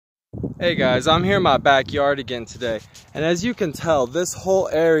Hey guys, I'm here in my backyard again today, and as you can tell, this whole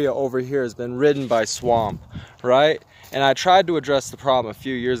area over here has been ridden by swamp, right? And I tried to address the problem a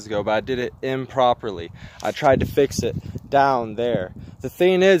few years ago, but I did it improperly. I tried to fix it down there. The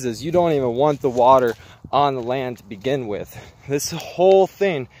thing is you don't even want the water on the land to begin with. This whole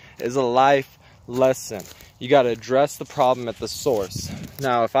thing is a life lesson. You got to address the problem at the source.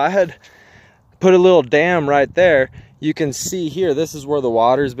 Now, if I had put a little dam right there, you can see here, this is where the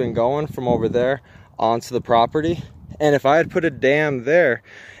water's been going from over there onto the property. And if I had put a dam there,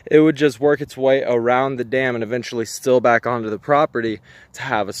 it would just work its way around the dam and eventually still back onto the property to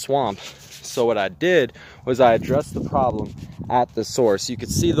have a swamp. So what I did was I addressed the problem at the source. You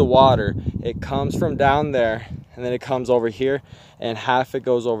could see the water, it comes from down there and then it comes over here, and half it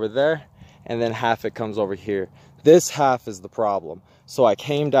goes over there and then half it comes over here. This half is the problem. So I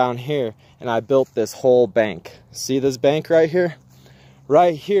came down here and I built this whole bank. See this bank right here?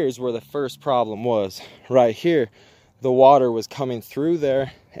 Right here is where the first problem was. Right here, the water was coming through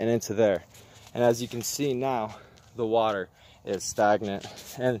there and into there. And as you can see now, the water is stagnant.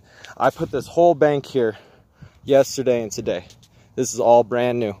 And I put this whole bank here yesterday and today. This is all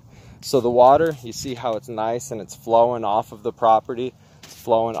brand new. So the water, you see how it's nice and it's flowing off of the property. It's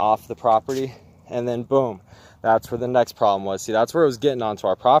flowing off the property, and then boom. That's where the next problem was. See, that's where it was getting onto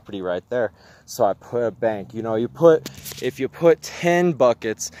our property right there. So I put a bank. You know, if you put 10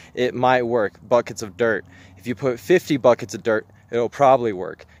 buckets, it might work, buckets of dirt. If you put 50 buckets of dirt, it'll probably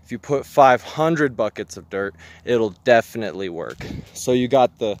work. If you put 500 buckets of dirt, it'll definitely work. So you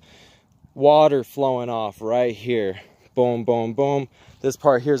got the water flowing off right here. Boom, boom, boom. This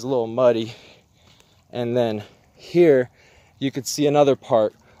part here is a little muddy. And then here, you could see another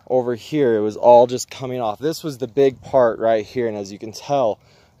part. Over here, it was all just coming off. This was the big part right here, and as you can tell,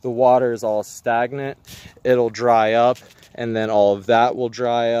 the water is all stagnant. It'll dry up, and then all of that will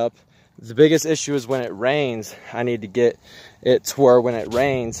dry up. The biggest issue is when it rains, I need to get it to where when it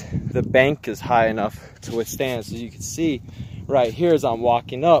rains, the bank is high enough to withstand. So you can see right here as I'm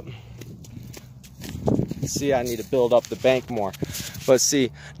walking up, see, I need to build up the bank more. But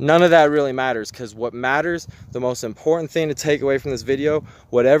see, none of that really matters, because what matters, the most important thing to take away from this video,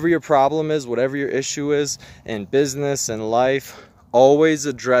 whatever your problem is, whatever your issue is in business and life, always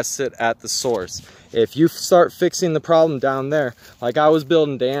address it at the source. If you start fixing the problem down there, like I was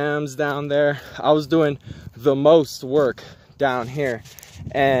building dams down there, I was doing the most work down here.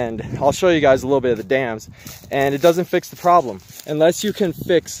 And I'll show you guys a little bit of the dams, and it doesn't fix the problem. Unless you can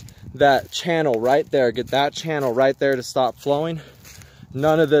fix that channel right there, get that channel right there to stop flowing,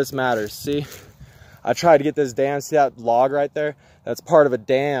 none of this matters. See, I tried to get this dam, see that log right there? That's part of a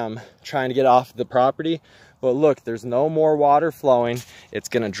dam trying to get off the property. But look, there's no more water flowing. It's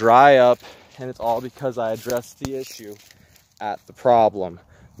gonna dry up, and it's all because I addressed the issue at the problem.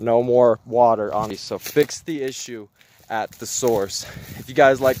 No more water on me. So fix the issue at the source. If you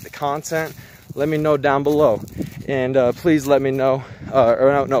guys like the content, let me know down below. And please let me know,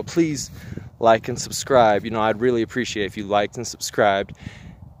 please like and subscribe. You know, I'd really appreciate if you liked and subscribed.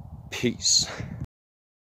 Peace.